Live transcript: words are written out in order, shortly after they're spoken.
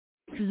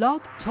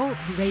Blog Talk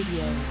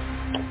Radio.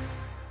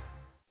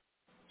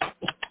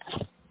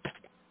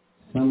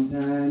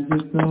 Sometimes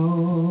your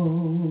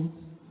thoughts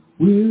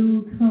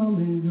will come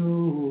and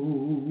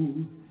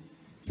go.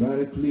 Try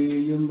to clear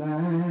your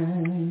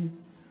mind,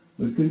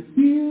 but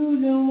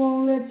confusion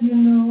won't let you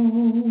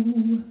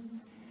know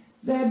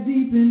that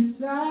deep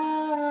inside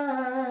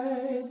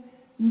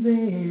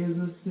there's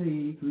a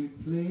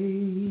sacred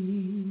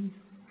place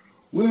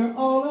where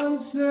all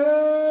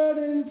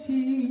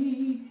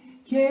uncertainty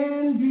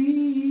can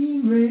be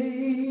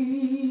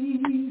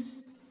erased.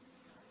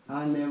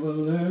 I never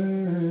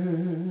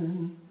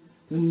learned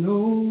to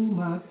know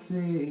myself,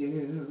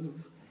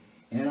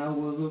 and I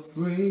was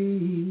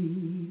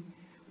afraid.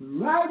 But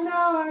right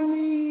now I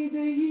need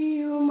to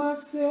heal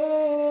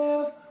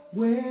myself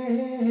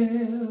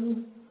well,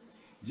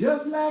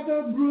 just like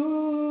a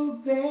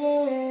brook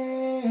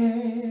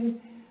there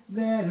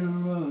that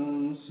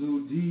runs so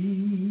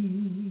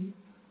deep.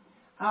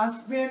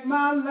 I spent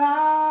my life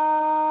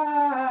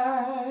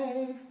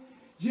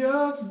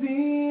just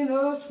being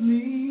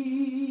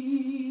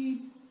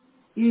asleep.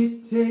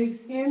 It takes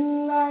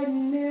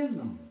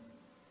Enlightenism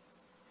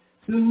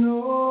to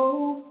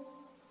know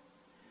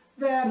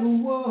that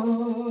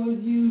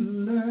what you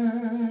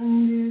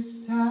learn is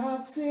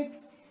toxic.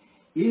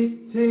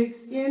 It takes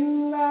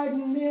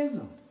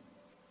Enlightenism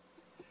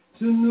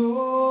to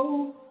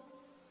know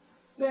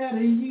that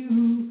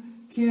you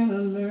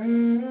can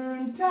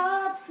learn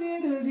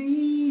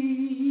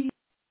toxicity.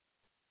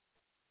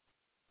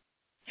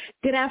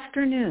 Good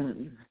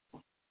afternoon,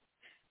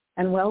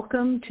 and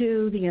welcome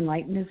to the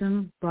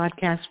Enlightenism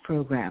broadcast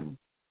program.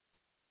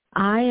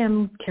 I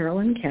am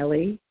Carolyn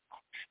Kelly,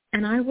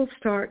 and I will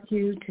start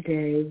you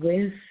today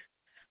with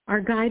our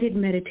guided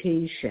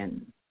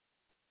meditation.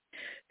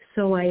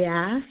 So I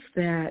ask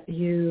that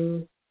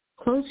you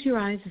close your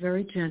eyes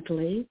very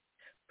gently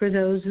for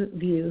those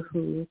of you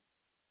who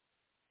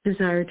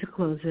desire to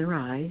close their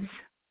eyes.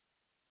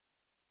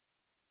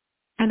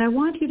 And I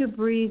want you to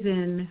breathe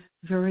in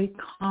very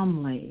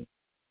calmly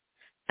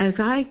as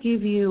I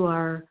give you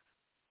our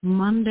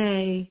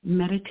Monday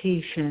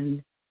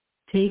meditation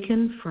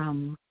taken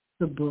from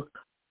the book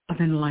of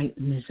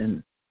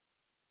Enlightenism.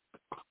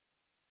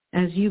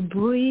 As you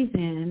breathe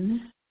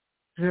in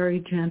very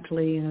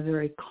gently in a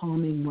very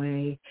calming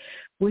way,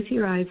 with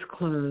your eyes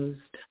closed,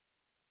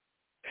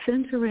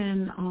 center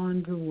in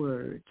on the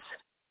words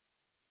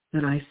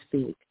that I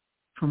speak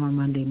from our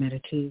Monday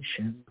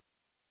meditation.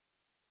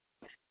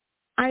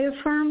 I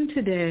affirm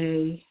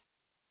today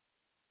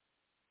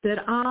that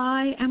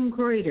I am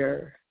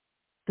greater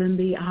than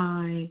the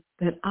I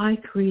that I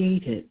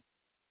created.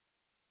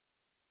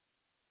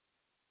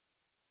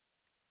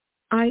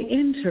 I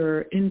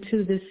enter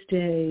into this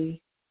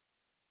day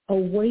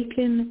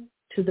awaken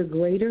to the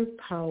greater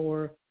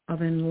power of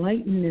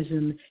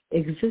Enlightenism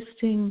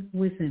existing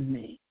within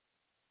me.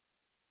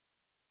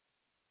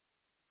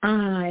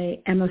 I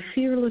am a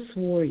fearless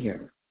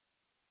warrior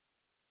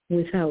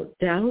without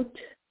doubt,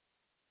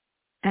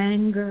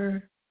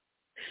 anger,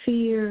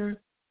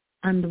 fear,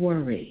 and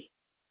worry.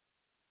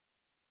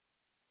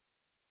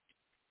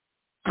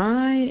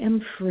 I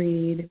am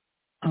freed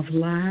of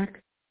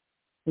lack,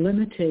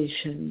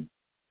 limitation,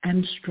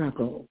 and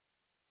struggle.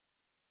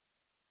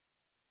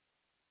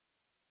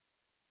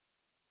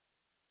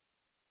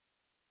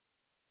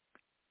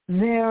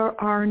 There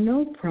are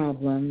no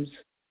problems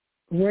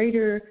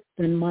greater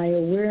than my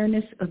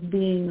awareness of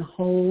being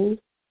whole,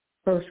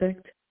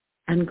 perfect,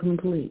 and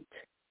complete.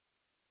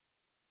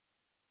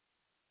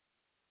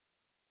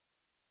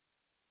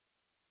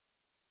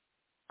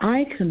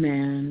 I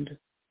command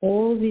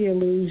all the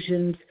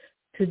illusions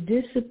to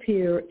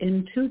disappear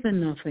into the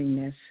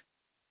nothingness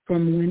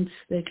from whence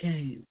they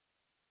came.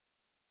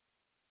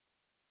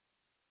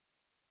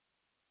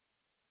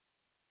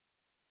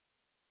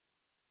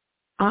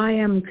 I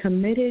am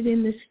committed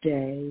in this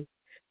day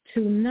to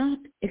not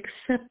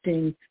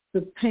accepting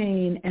the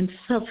pain and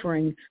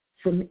suffering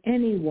from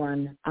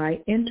anyone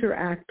I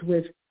interact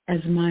with as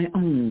my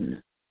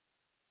own.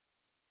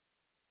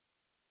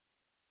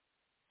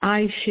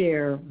 I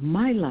share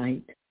my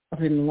light of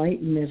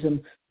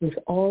Enlightenism with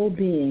all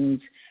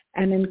beings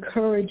and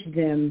encourage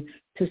them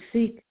to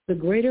seek the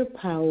greater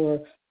power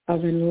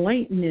of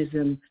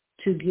Enlightenism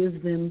to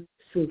give them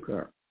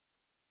succor.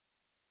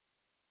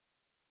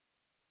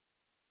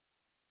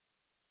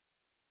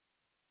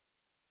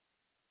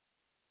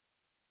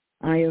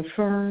 I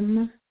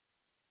affirm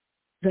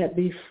that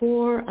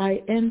before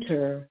I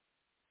enter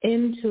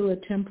into a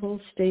temporal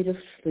state of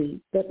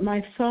sleep, that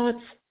my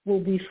thoughts will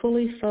be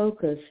fully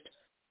focused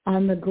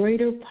on the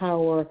greater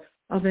power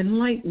of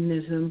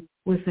Enlightenism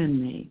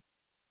within me.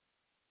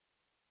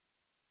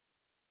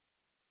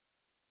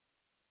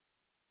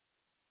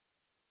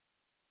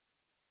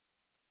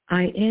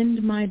 I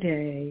end my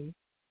day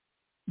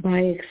by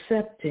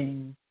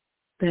accepting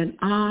that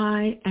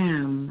I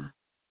am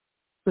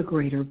the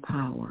greater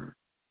power.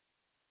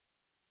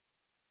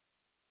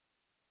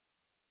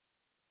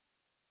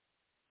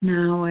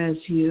 Now, as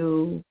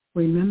you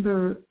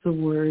remember the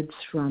words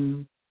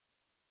from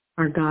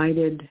our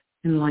guided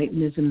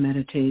Enlightenism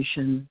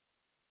meditation,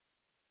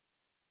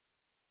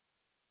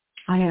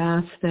 I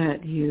ask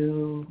that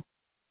you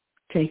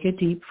take a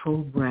deep,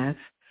 full breath,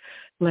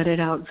 let it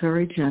out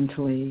very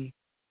gently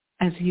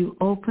as you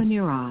open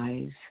your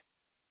eyes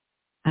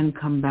and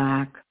come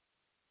back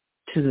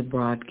to the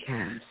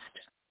broadcast.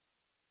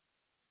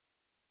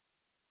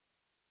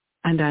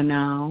 And I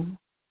now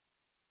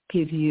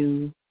give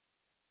you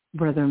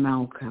Brother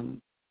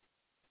Malcolm.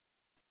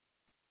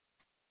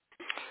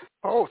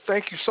 Oh,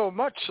 thank you so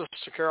much,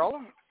 Sister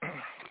Carolyn.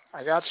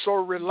 I got so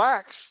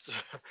relaxed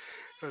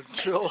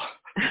until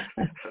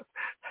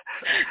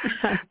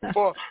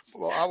for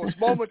I was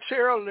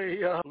momentarily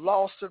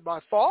lost in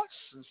my thoughts,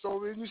 and so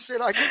when you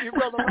said I give you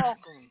Brother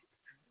Malcolm,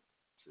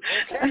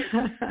 okay.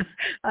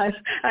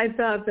 I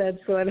thought that's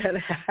what had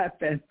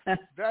happened.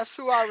 That's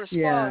who I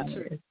respond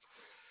to.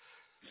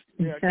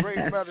 Yeah,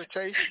 great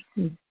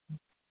meditation.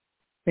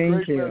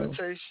 Thank you.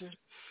 Meditation.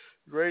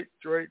 Great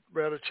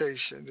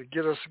meditation to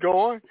get us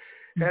going.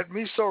 Had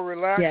me so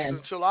relaxed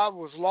until I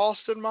was lost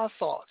in my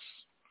thoughts.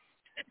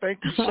 Thank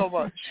you so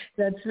much.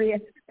 That's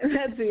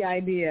the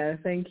idea.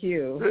 Thank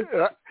you.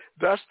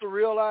 That's the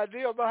real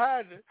idea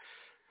behind it.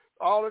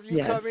 All of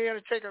you come in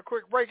and take a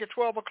quick break at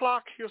 12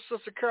 o'clock. Here's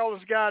Sister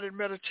Carolyn's guided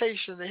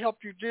meditation to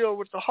help you deal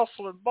with the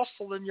hustle and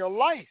bustle in your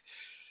life.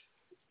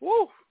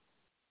 Woo!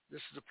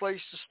 This is the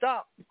place to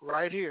stop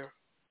right here.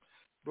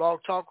 Blog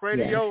Talk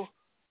Radio,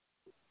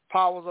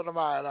 Powers of the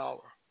Mind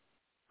Hour.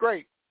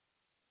 Great.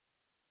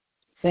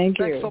 Thanks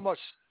so much.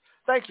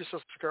 Thank you,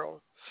 Sister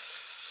Carolyn.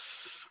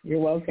 You're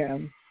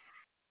welcome.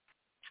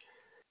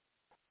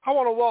 I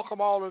want to welcome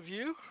all of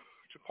you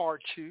to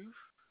part 2,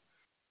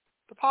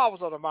 the Powers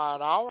of the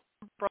Mind Hour.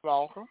 Brother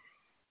Malcolm.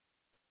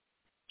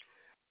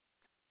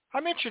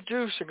 I'm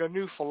introducing a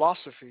new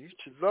philosophy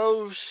to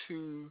those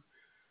who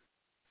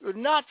are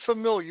not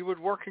familiar with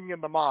working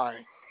in the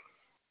mind.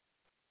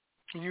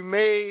 You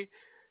may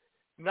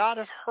not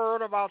have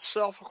heard about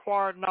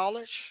self-acquired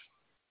knowledge.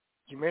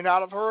 You may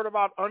not have heard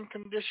about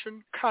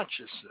unconditioned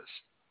consciousness.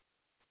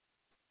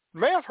 You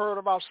may have heard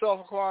about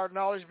self-acquired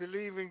knowledge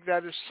believing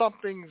that it's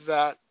something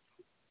that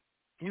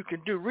you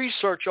can do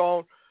research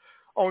on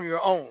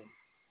your own.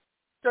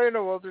 There are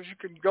no others. You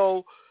can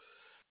go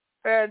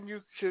and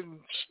you can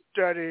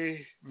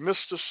study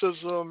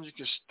mysticism. You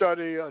can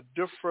study a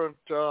different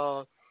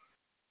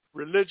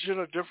religion,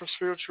 a different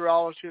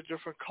spirituality, a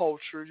different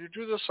culture. You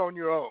do this on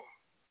your own.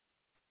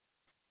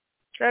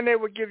 And they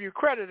would give you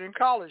credit in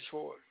college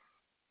for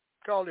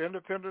it, called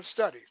independent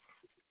study.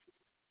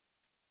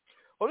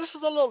 Well, this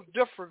is a little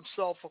different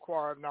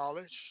self-acquired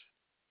knowledge.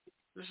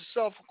 This is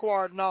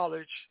self-acquired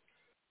knowledge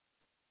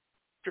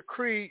to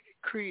create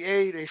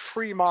a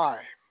free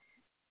mind,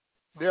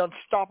 the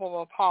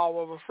unstoppable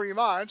power of a free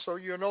mind, so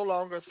you're no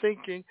longer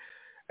thinking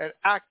and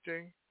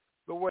acting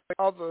the way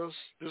others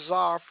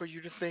desire for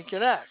you to think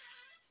and act.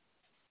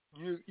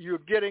 You're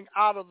getting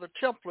out of the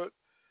template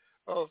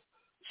of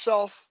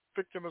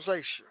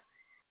self-victimization.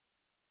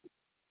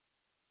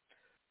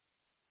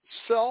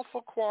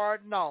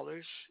 Self-acquired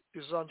knowledge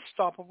is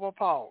unstoppable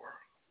power.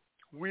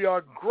 We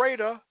are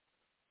greater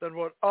than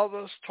what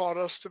others taught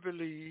us to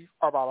believe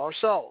about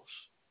ourselves.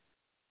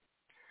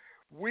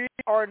 We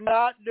are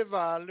not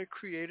divinely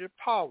created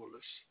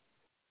powerless,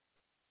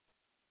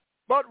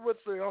 but with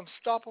the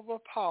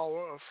unstoppable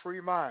power of free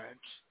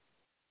minds.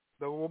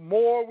 The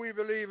more we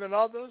believe in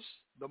others,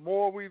 the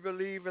more we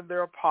believe in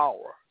their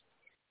power.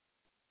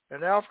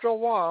 And after a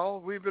while,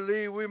 we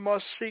believe we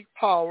must seek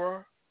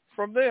power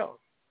from them.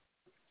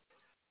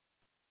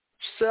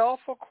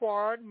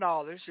 Self-acquired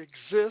knowledge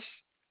exists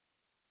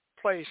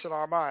place in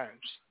our minds.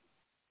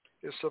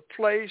 It's a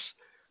place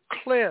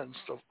cleansed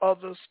of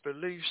others'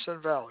 beliefs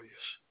and values.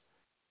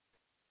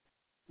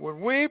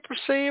 When we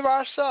perceive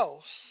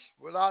ourselves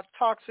without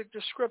toxic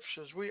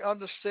descriptions, we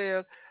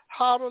understand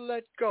how to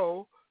let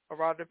go of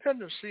our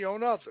dependency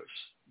on others.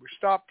 We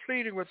stop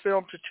pleading with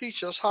them to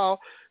teach us how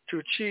to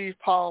achieve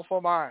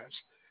powerful minds.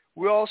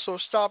 We also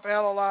stop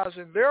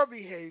analyzing their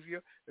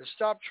behavior and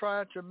stop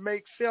trying to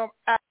make them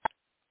act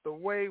the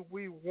way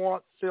we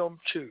want them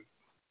to.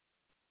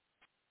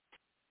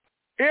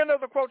 End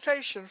of the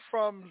quotation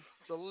from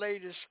the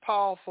latest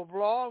powerful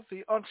blog,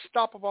 The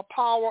Unstoppable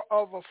Power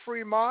of a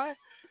Free Mind.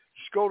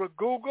 Just go to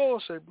Google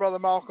and say Brother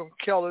Malcolm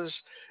Keller's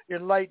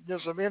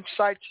Enlightenism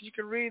Insights. You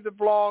can read the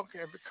blog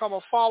and become a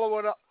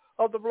follower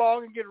of the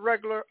blog and get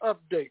regular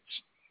updates.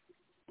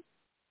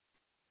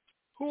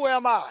 Who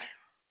am I?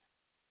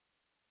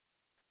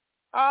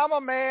 I'm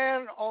a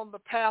man on the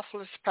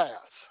pathless path.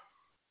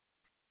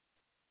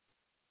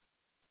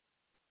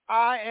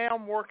 I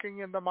am working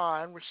in the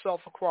mind with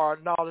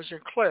self-acquired knowledge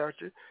and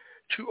clarity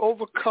to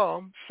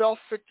overcome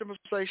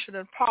self-victimization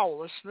and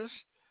powerlessness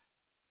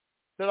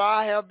that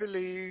I have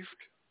believed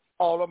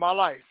all of my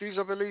life. These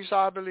are beliefs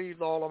I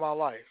believed all of my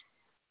life.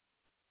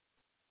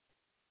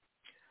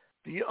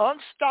 The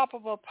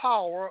unstoppable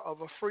power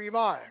of a free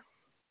mind.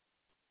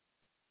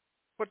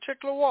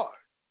 Particular one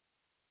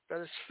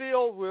that is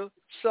filled with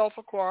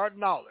self-acquired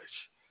knowledge.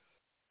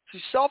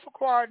 See,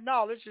 self-acquired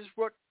knowledge is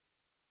what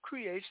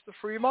creates the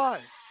free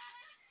mind.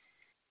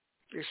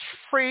 is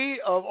free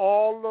of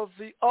all of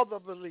the other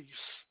beliefs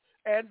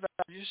and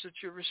values that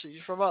you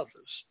receive from others.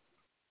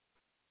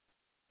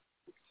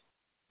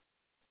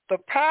 The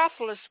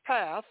pathless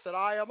path that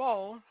I am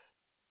on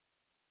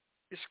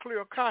is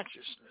clear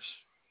consciousness.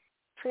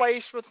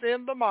 Placed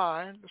within the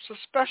mind, it's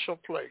a special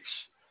place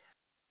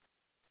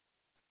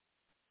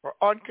where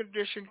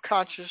unconditioned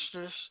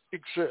consciousness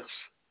exists.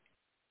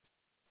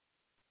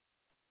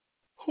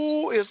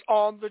 Who is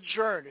on the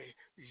journey?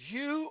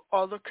 You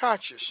are the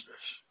consciousness.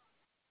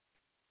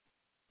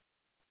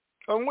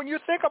 And when you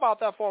think about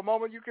that for a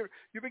moment,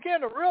 you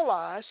begin to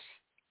realize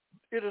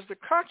it is the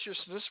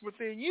consciousness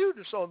within you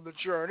that's on the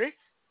journey,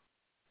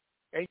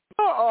 and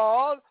you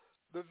are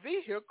the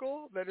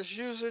vehicle that is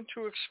using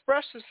to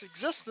express its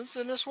existence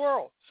in this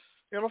world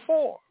in a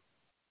form.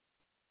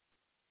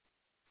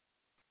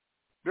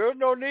 There's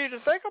no need to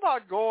think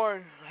about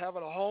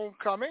having a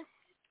homecoming,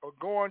 or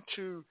going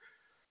to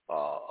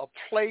a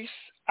place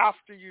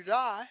after you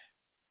die,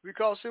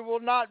 because it will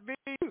not be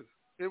you.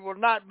 It will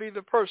not be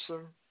the person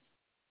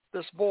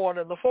that's born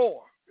in the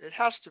form. It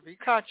has to be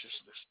consciousness.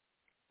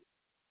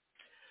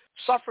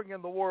 Suffering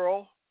in the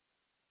world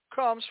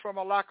comes from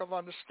a lack of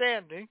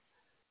understanding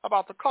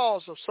about the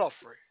cause of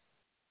suffering.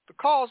 The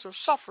cause of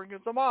suffering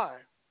is the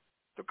mind.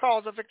 The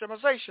cause of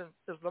victimization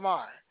is the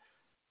mind.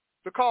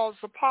 The cause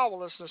of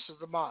powerlessness is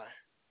the mind.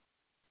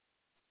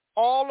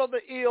 All of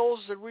the ills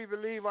that we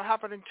believe are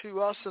happening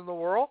to us in the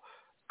world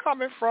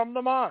coming from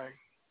the mind.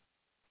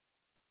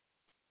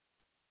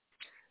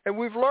 And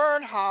we've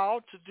learned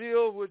how to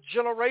deal with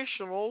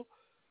generational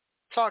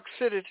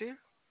toxicity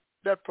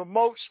that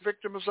promotes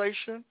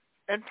victimization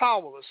and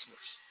powerlessness.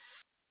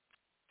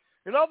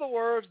 In other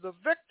words, the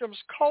victim's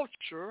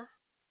culture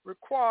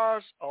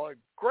requires a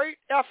great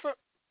effort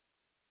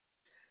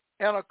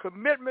and a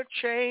commitment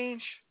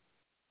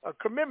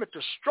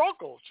to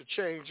struggle to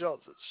change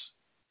others.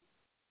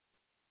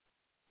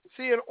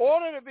 See, in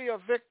order to be a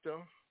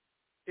victim,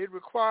 it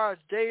requires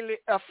daily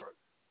effort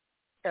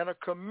and a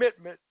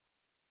commitment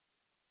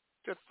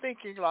to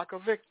thinking like a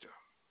victim,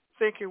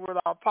 thinking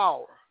without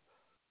power,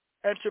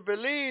 and to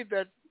believe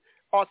that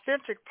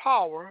authentic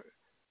power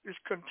is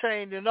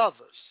contained in others.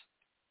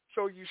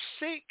 So you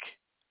seek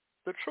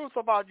the truth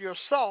about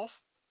yourself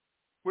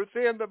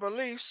within the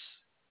beliefs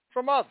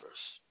from others,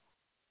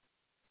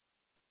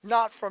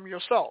 not from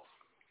yourself.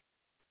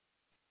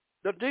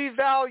 The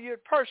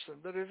devalued person,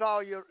 the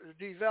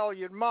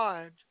devalued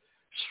mind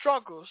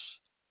struggles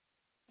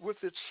with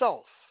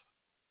itself.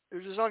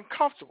 It is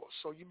uncomfortable,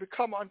 so you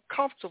become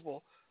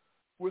uncomfortable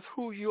with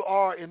who you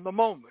are in the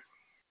moment.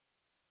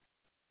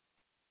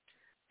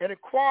 And it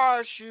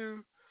requires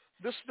you,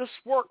 this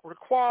work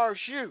requires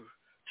you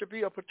to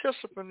be a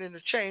participant in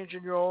the change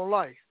in your own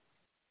life.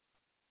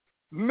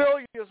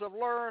 Millions have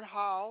learned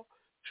how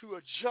to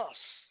adjust,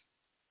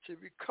 to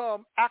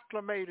become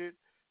acclimated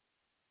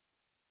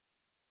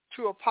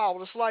to a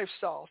powerless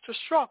lifestyle, to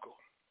struggle.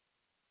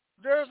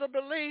 There's a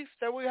belief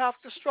that we have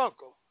to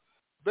struggle.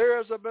 There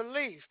is a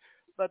belief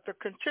that the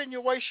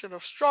continuation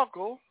of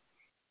struggle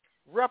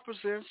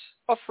represents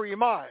a free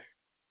mind.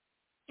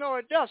 No,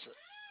 it doesn't.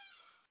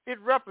 It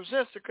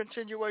represents the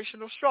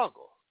continuation of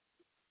struggle.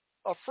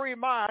 A free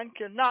mind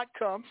cannot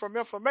come from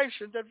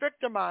information that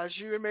victimized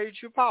you and made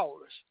you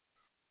powerless.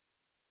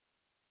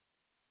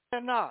 It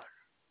cannot.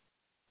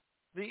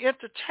 The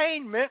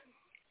entertainment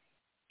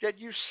that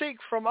you seek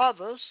from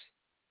others,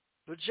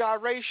 the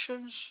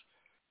gyrations,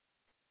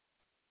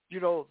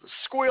 the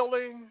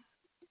squealing,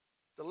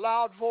 the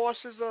loud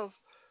voices of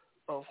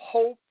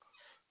hope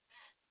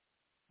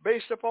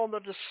based upon the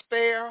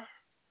despair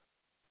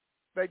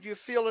that you're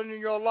feeling in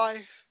your life,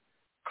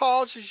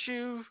 causes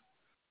you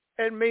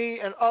and me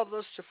and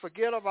others to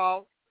forget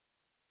about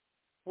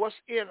what's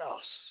in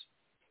us.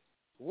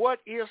 What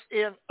is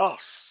in us?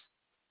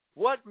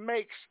 What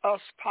makes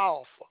us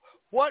powerful?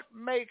 What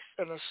makes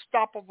an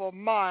unstoppable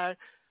mind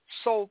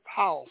so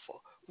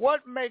powerful?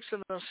 What makes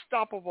an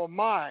unstoppable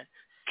mind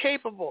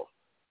capable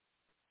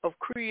of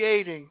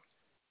creating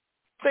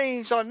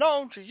things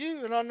unknown to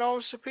you and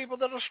unknown to people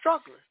that are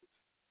struggling?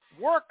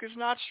 Work is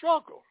not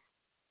struggle.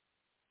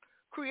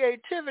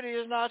 Creativity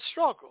is not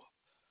struggle.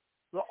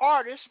 The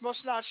artist must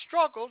not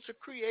struggle to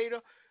create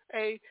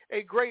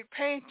a great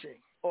painting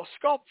or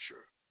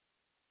sculpture.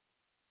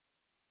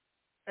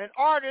 An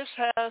artist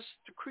has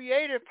the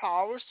creative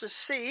powers to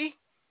see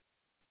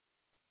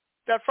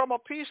that from a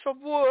piece of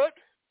wood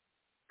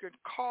could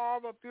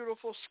carve a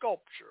beautiful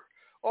sculpture,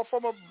 or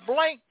from a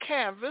blank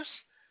canvas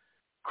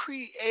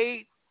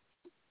create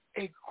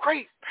a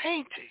great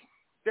painting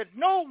that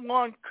no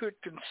one could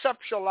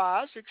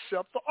conceptualize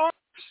except the artist.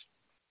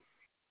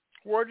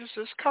 Where does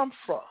this come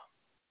from?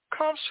 It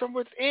comes from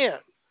within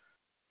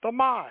the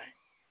mind.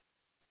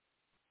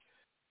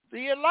 The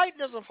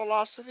Enlightenism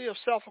philosophy of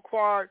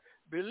self-acquired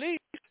belief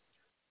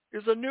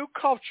is a new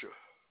culture.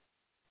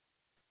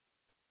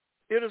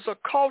 It is a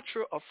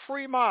culture of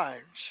free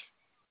minds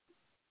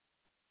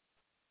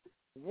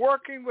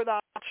working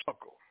without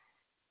struggle.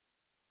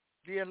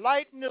 The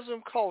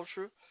Enlightenism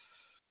culture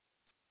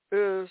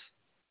is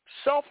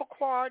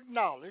self-acquired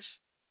knowledge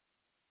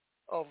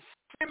of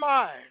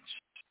minds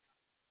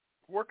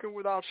working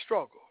without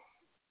struggle.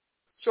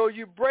 So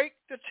you break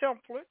the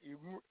template,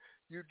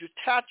 you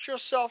detach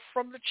yourself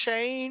from the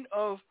chain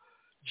of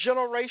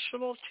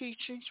generational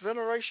teachings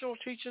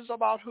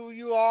about who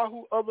you are,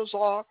 who others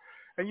are,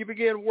 and you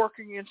begin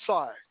working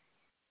inside.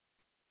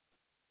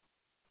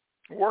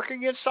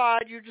 Working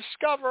inside, you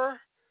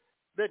discover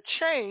that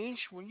change,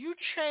 when you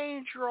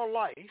change your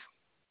life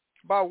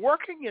by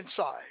working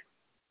inside,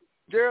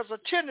 there's a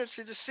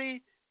tendency to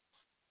see,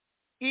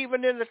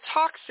 even in the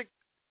toxic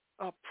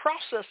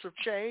process of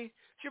change,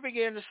 you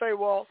begin to say,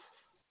 well,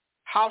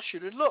 how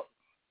should it look?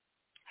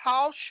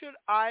 How should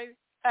I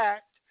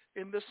act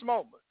in this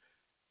moment?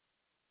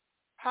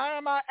 How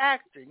am I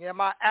acting? Am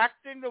I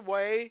acting the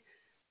way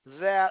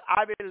that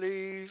I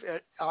believe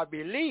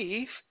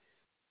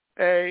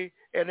an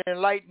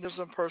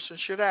Enlightenism person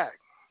should act?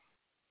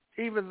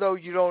 Even though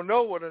you don't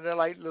know what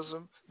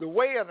the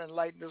way an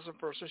Enlightenism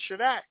person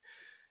should act,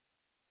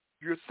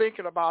 you're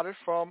thinking about it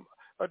from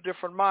a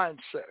different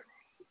mindset.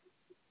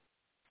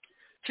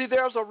 See,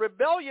 there's a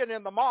rebellion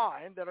in the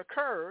mind that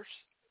occurs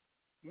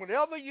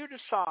whenever you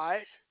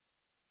decide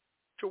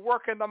to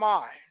work in the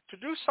mind, to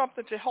do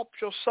something to help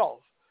yourself.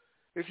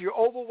 If you're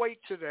overweight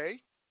today,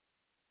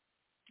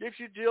 if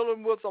you're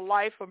dealing with a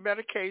life of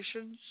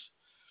medications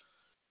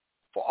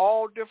for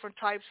all different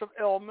types of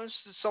ailments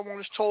that someone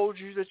has told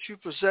you that you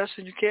possess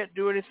and you can't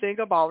do anything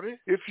about it,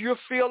 if you're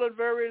feeling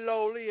very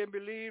lowly and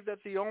believe that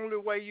the only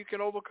way you can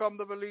overcome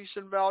the beliefs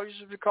and values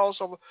is because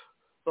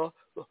of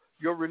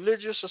your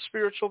religious or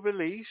spiritual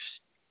beliefs,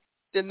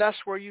 then that's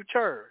where you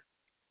turn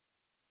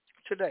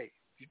today.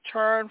 You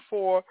turn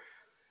for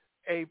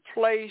a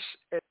place,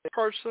 a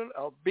person,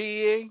 a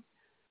being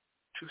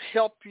to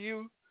help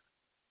you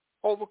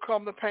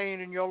overcome the pain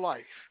in your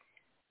life,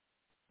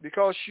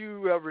 because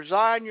you have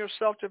resigned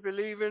yourself to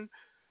believing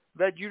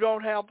that you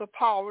don't have the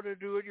power to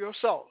do it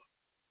yourself,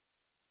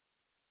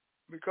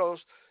 because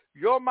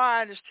your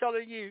mind is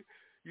telling you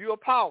you are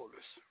powerless,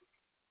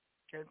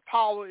 and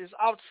power is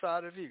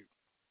outside of you.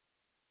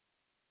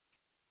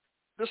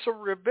 This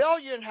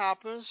rebellion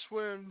happens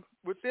when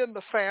within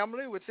the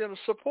family, within a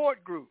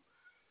support group.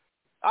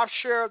 I've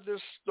shared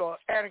this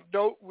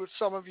anecdote with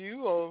some of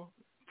you on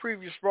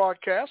previous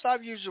broadcasts.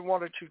 I've used it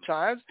one or two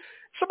times.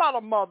 It's about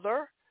a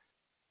mother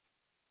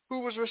who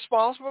was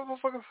responsible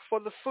for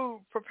the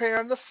food,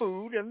 preparing the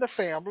food in the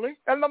family.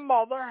 And the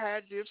mother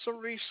did some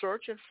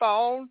research and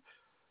found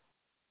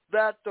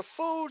that the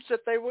foods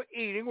that they were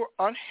eating were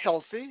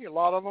unhealthy. A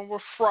lot of them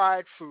were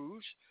fried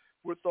foods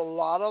with a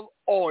lot of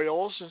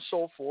oils and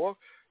so forth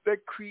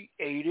that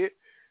created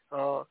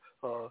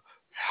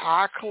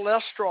high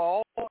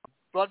cholesterol,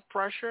 blood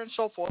pressure, and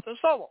so forth and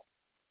so on.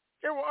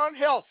 They were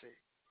unhealthy.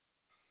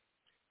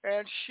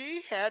 And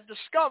she had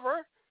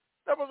discovered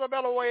there was a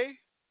better way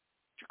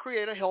to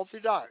create a healthy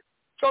diet.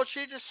 So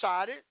she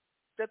decided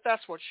that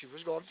that's what she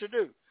was going to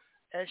do.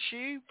 And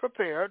she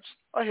prepared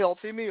a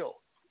healthy meal.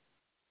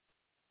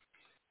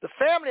 The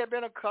family had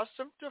been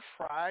accustomed to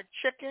fried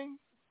chicken,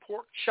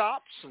 pork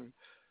chops, and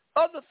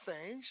other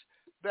things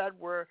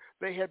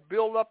they had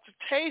built up the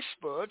taste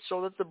buds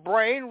so that the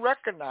brain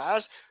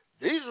recognized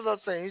these are the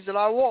things that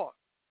I want.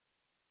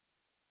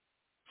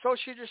 So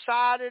she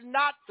decided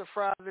not to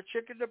fry the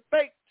chicken, to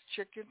bake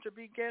the chicken, to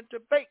begin to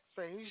bake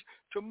things,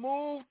 to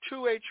move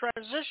to a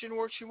transition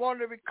where she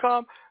wanted to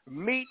become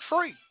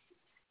meat-free,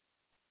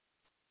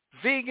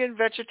 vegan,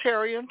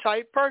 vegetarian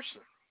type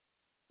person.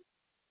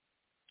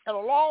 And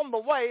along the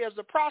way, as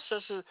the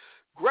process is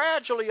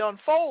gradually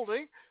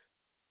unfolding,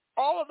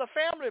 all of the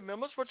family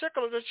members,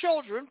 particularly the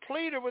children,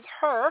 pleaded with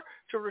her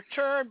to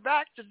return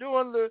back to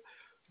doing the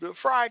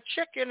fried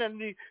chicken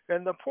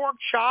and the pork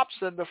chops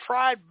and the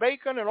fried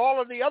bacon and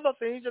all of the other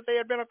things that they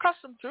had been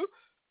accustomed to,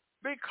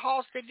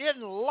 because they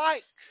didn't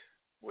like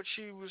what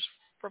she was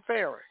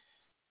preparing.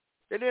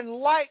 They didn't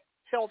like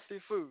healthy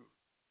food.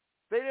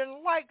 They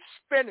didn't like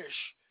spinach.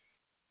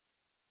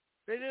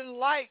 They didn't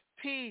like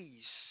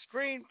peas,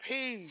 green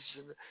peas,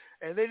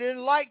 and they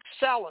didn't like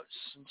salads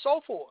and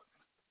so forth.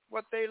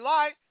 What they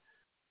liked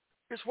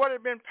is what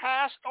had been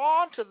passed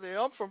on to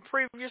them from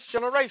previous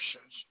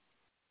generations.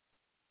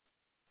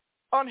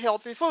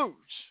 Unhealthy foods,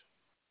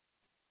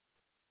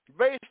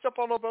 based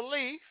upon a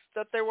belief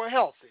that they were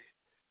healthy.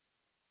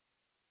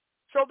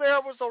 So there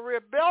was a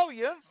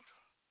rebellion,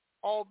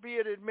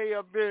 albeit it may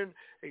have been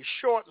a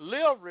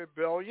short-lived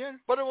rebellion,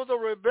 but it was a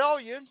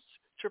rebellion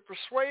to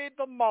persuade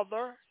the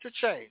mother to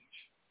change,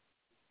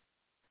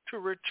 to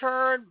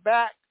return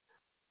back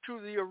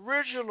to the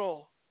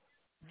original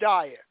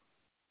diet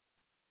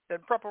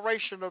and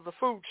preparation of the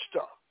food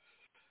stuff,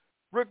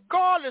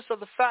 regardless of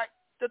the fact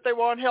that they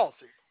were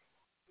unhealthy.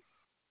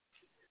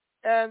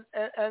 And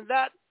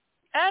that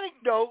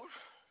anecdote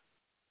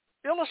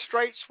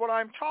illustrates what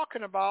I'm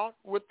talking about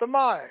with the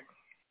mind.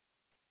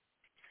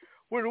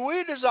 When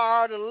we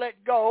desire to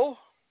let go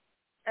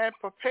and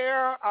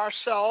prepare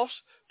ourselves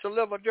to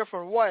live a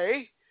different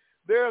way,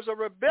 there's a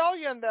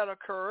rebellion that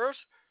occurs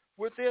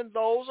within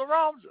those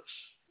around us.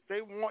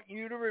 They want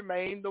you to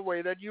remain the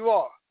way that you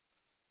are.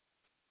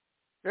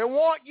 They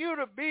want you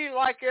to be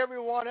like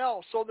everyone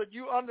else so that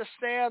you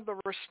understand the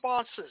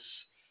responses.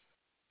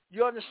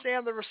 You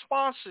understand the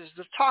responses,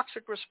 the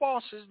toxic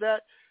responses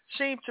that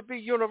seem to be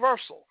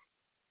universal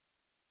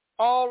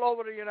all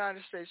over the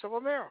United States of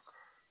America.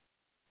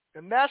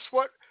 And that's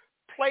what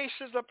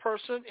places a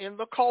person in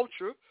the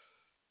culture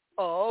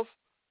of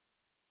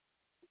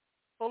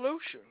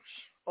illusions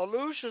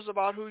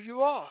about who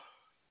you are.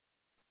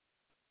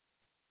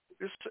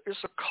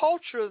 It's a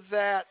culture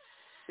that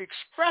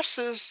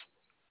expresses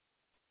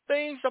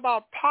things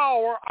about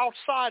power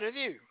outside of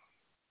you,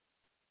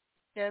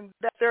 and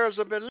that there's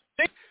a belief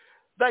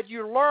that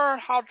you learn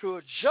how to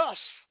adjust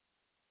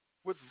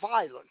with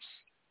violence.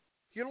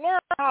 You learn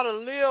how to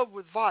live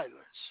with violence.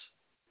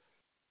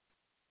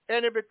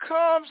 And it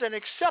becomes an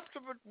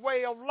acceptable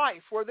way of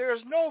life where there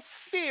is no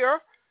fear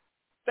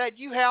that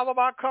you have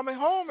about coming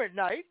home at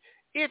night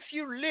if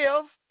you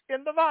live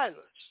in the violence.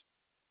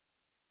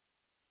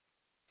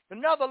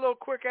 Another little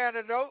quick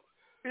anecdote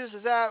is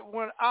that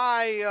when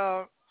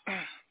I'm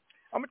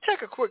going to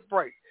take a quick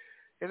break,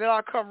 and then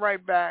I'll come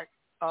right back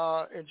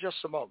in just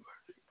a moment.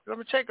 Let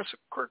me take a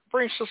quick,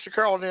 bring Sister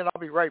Carol in,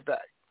 I'll be right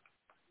back.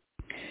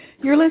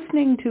 You're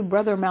listening to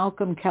Brother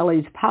Malcolm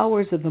Kelly's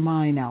Powers of the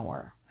Mind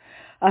Hour,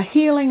 a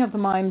Healing of the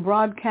Mind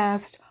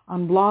broadcast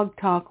on Blog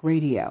Talk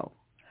Radio.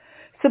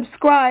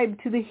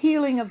 Subscribe to the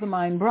Healing of the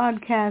Mind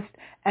broadcast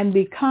and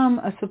become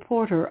a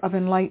supporter of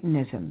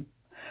Enlightenism.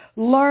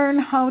 Learn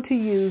how to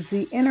use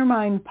the inner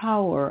mind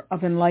power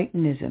of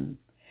Enlightenism.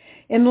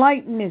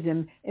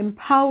 Enlightenism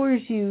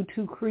empowers you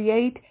to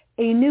create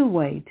a new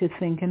way to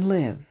think and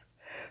live.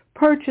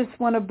 Purchase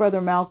one of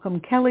Brother Malcolm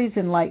Kelly's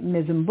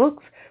Enlightenism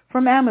books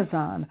from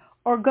Amazon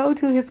or go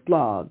to his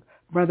blog,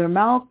 Brother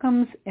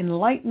Malcolm's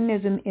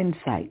Enlightenism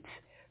Insights.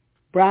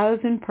 Browse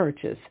and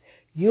purchase.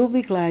 You'll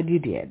be glad you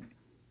did.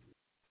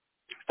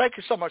 Thank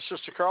you so much,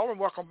 Sister Carol, and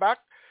welcome back.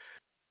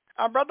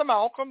 I'm Brother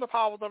Malcolm, the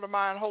Power of the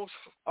Mind host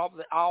of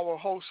the hour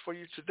host for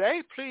you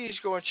today. Please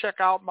go and check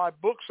out my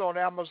books on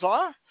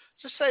Amazon.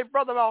 Just say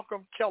Brother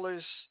Malcolm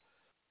Kelly's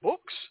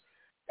books,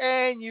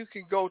 and you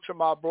can go to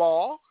my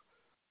blog,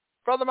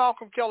 Brother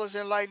Malcolm Kelly's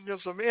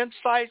Enlightenism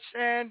Insights,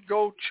 and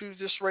go to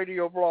this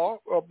radio blog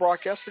or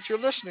broadcast that you're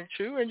listening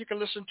to, and you can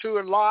listen to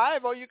it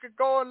live, or you can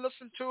go and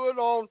listen to it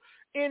on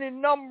any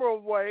number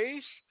of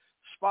ways,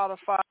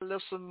 Spotify,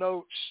 Listen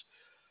Notes,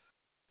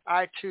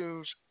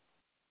 iTunes,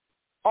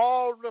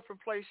 all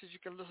different places you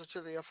can listen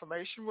to the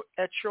information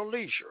at your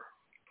leisure.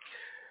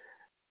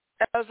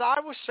 As I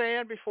was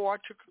saying before I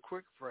took a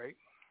quick break,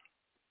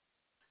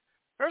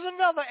 there's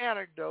another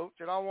anecdote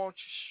that I want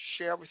to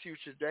share with you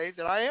today,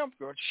 that I am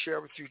going to share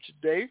with you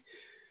today,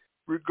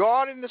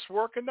 regarding this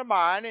work in the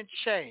mind and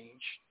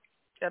change,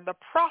 and the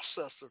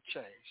process of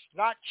change.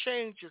 Not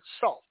change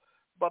itself,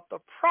 but the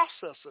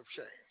process of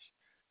change.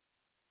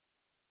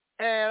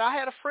 And I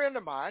had a friend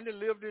of mine that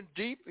lived in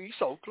deep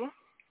East Oakland.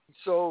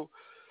 So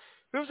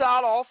he was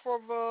out off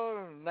of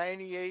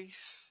 98th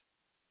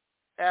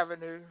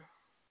Avenue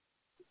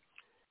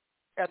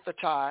at the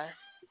time.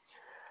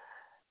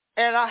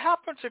 And I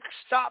happened to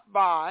stop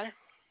by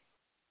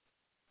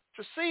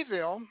to see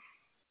them.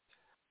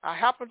 I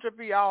happened to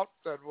be out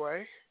that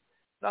way.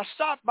 And I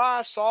stopped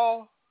by,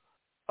 saw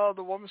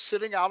the woman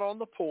sitting out on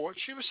the porch.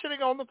 She was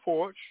sitting on the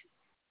porch.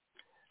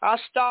 I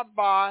stopped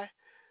by,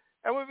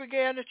 and we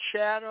began to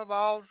chat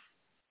about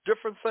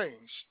different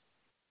things.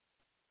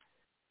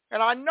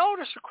 And I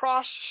noticed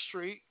across the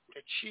street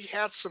that she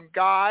had some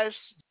guys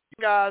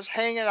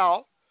hanging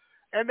out,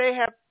 and they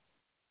had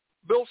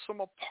built some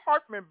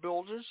apartment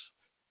buildings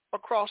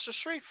across the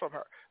street from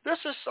her. This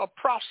is a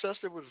process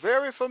that was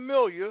very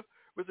familiar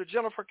with the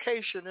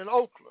gentrification in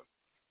Oakland,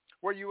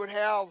 where you would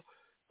have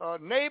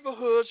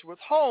neighborhoods with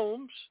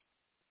homes,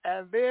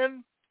 and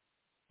then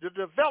the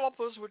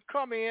developers would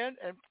come in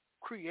and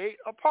create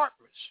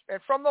apartments. And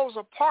from those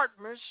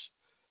apartments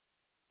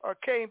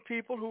came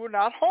people who were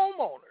not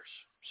homeowners.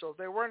 So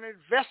they weren't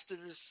invested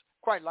as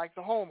quite like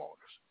the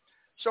homeowners.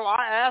 So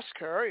I asked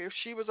her if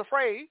she was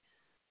afraid,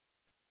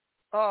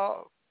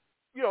 to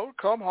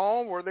come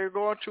home, where they're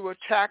going to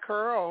attack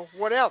her or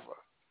whatever.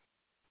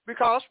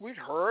 Because we'd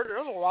heard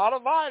there's a lot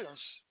of violence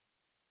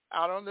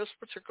out on this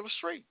particular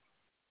street.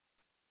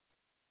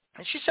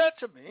 And she said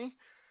to me,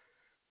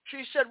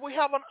 we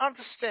have an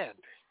understanding.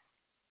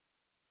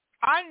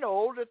 I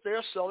know that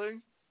they're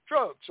selling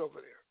drugs over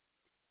there.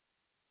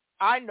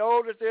 I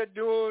know that they're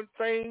doing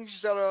things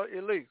that are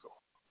illegal.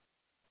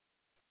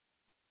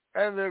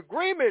 And the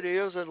agreement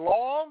is, as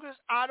long as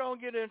I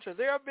don't get into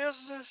their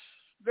business,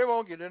 they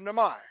won't get into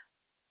mine.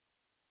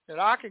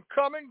 And I can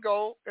come and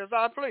go as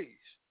I please.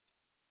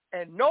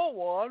 And no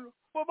one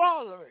will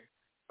bother me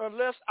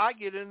unless I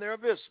get in their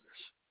business.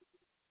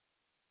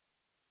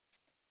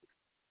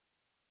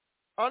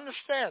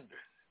 Understand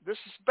it. This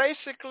is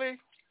basically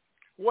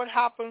what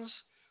happens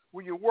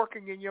when you're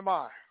working in your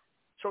mind.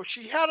 So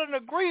she had an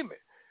agreement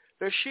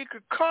that she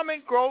could come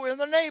and grow in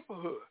the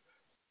neighborhood.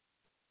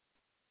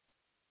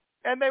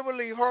 And they would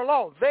leave her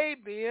alone. They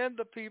being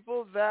the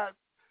people that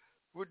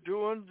were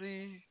doing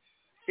the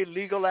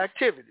illegal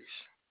activities.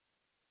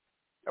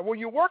 And when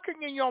you're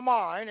working in your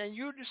mind and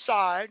you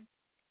decide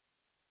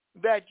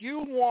that you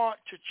want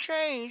to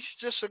change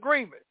this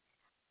agreement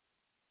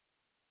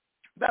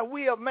that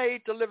we have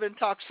made to live in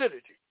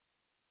toxicity,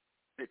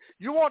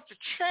 you want to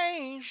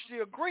change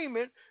the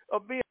agreement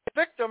of being a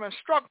victim and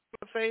struggling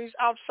with things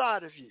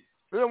outside of you.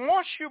 Then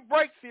once you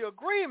break the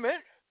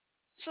agreement,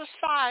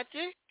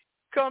 society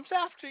comes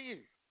after you.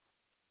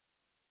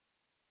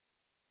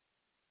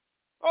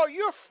 Oh,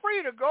 you're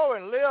free to go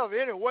and live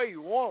any way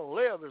you want to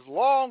live as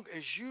long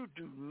as you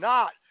do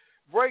not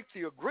break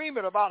the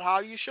agreement about how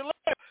you should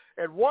live.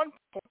 At one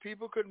point,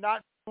 people could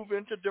not move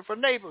into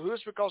different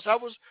neighborhoods because that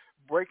was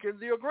breaking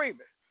the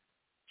agreement.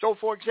 So,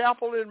 for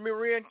example, in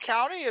Marin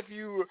County, if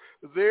you were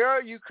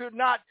there, you could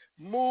not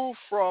move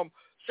from,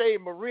 say,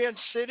 Marin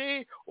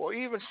City or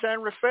even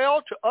San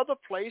Rafael to other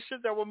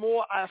places that were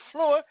more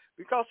affluent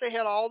because they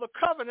had all the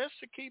covenants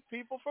to keep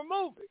people from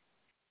moving.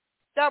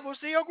 That was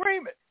the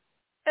agreement.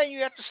 And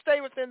you have to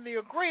stay within the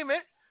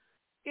agreement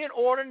in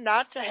order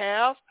not to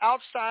have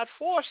outside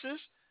forces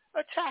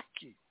attack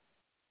you.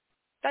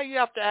 Now you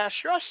have to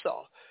ask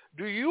yourself,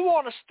 do you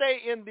want to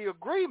stay in the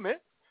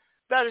agreement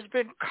that has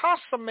been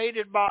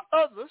consummated by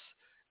others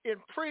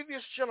in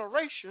previous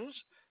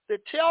generations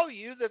that tell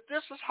you that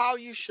this is how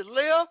you should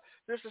live,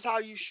 this is how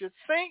you should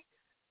think,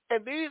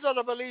 and these are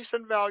the beliefs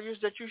and values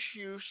that you should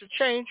use to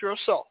change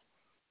yourself?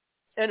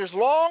 And as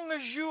long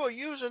as you are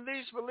using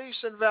these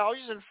beliefs and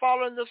values and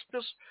following this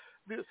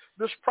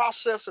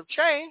process of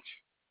change,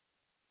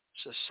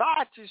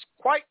 society is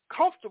quite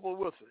comfortable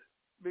with it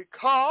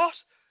because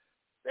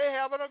they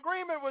have an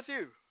agreement with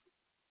you.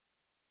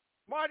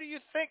 Why do you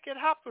think it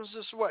happens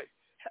this way?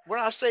 When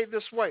I say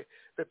this way,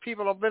 that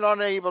people have been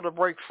unable to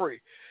break free.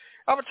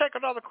 I'm going to take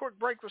another quick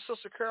break with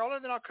Sister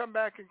Carolyn, then I'll come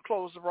back and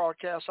close the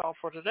broadcast out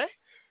for today.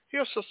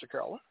 Here's Sister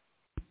Carolyn.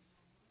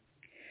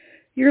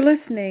 You're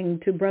listening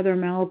to Brother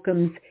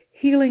Malcolm's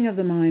Healing of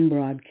the Mind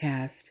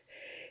broadcast.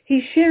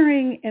 He's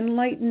sharing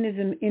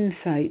Enlightenism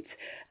insights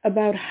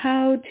about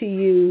how to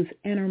use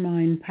inner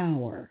mind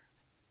power.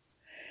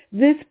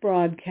 This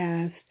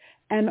broadcast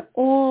and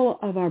all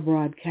of our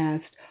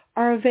broadcasts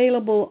are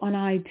available on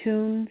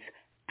iTunes,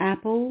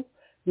 Apple,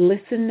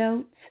 Listen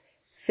Notes,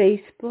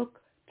 Facebook,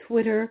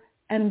 Twitter,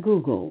 and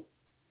Google.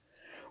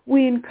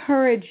 We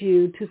encourage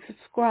you to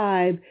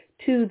subscribe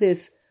to this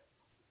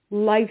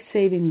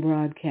life-saving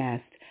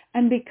broadcast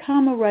and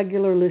become a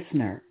regular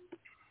listener.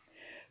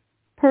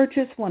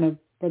 Purchase one of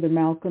Brother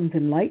Malcolm's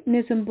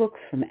Enlightenism books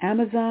from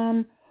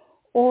Amazon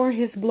or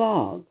his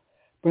blog,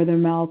 Brother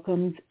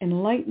Malcolm's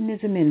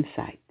Enlightenism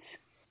Insights.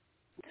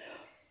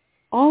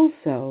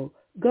 Also,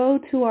 go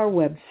to our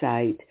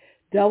website,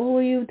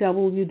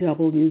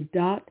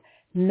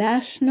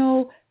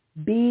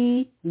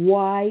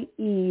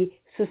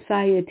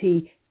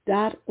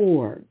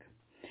 www.nationalbyesociety.org,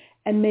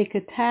 and make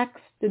a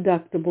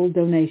tax-deductible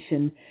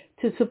donation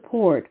to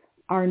support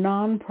our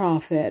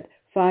nonprofit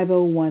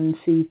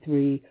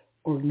 501c3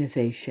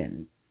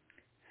 organization.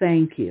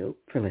 Thank you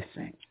for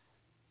listening.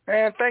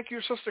 And thank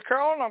you, Sister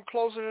Carolyn. I'm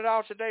closing it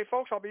out today,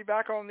 folks. I'll be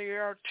back on the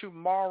air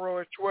tomorrow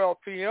at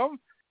 12 p.m.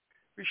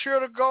 Be sure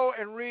to go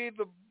and read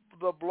the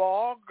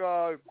blog.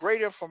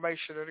 Great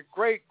information in it.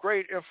 Great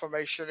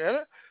information in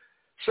it.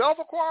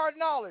 Self-acquired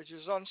knowledge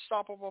is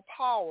unstoppable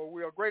power.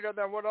 We are greater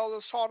than what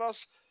others taught us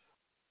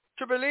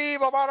to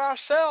believe about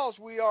ourselves.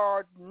 We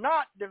are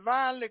not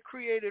divinely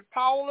created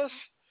powerless,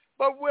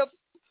 but with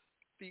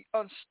the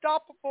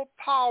unstoppable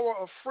power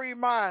of free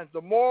minds.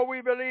 The more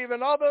we believe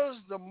in others,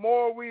 the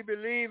more we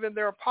believe in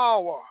their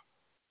power.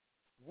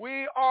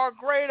 We are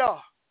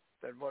greater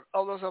than what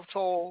others have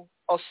told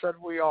us that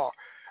we are.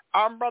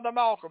 I'm Brother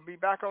Malcolm. Be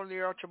back on the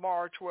air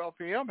tomorrow at 12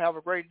 p.m. Have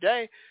a great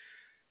day.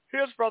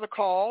 Here's Brother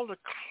Call to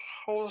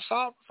close us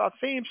out with our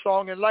theme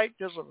song,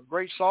 Enlightenism.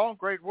 Great song,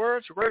 great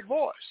words, great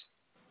voice.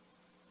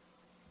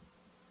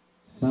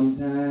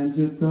 Sometimes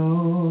your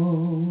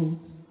thoughts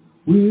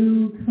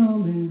will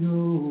come and go.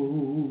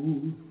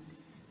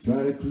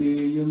 Try to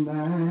clear your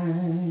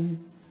mind,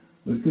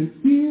 but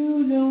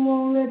confusion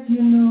won't let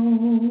you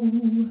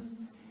know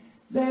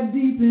that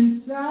deep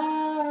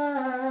inside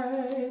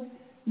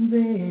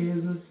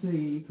there's a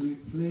sacred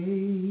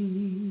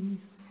place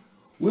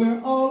where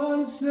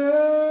all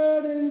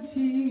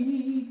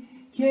uncertainty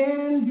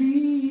can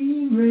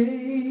be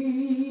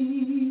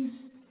erased.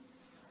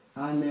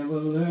 I never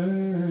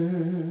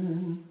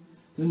learned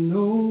to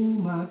know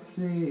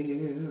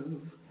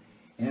myself,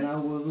 and I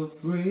was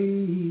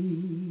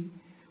afraid.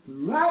 But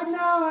right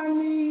now I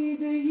need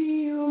to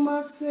heal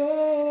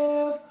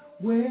myself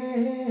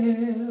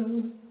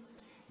well,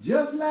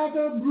 just like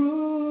a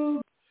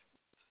brook.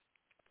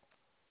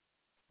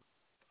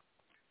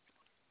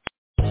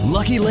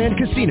 Lucky Land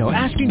Casino,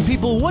 asking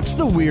people, what's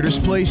the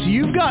weirdest place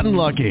you've gotten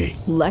lucky?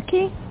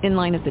 Lucky? In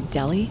line at the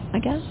deli, I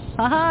guess?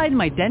 Aha, in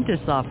my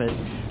dentist's office.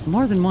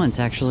 More than once,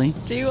 actually.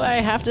 Do I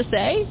have to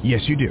say?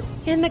 Yes, you do.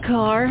 In the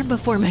car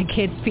before my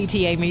kids'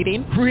 PTA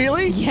meeting.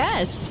 Really?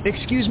 Yes.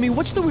 Excuse me,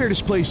 what's the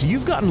weirdest place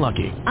you've gotten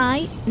lucky?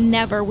 I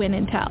never win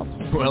and tell.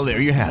 Well, there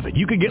you have it.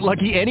 You can get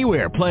lucky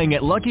anywhere, playing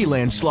at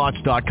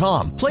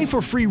LuckyLandSlots.com. Play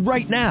for free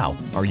right now.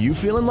 Are you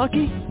feeling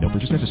lucky? No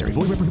purchase necessary.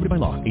 Void where prohibited by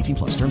law.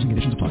 18+. Terms and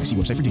conditions apply. See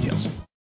website for details.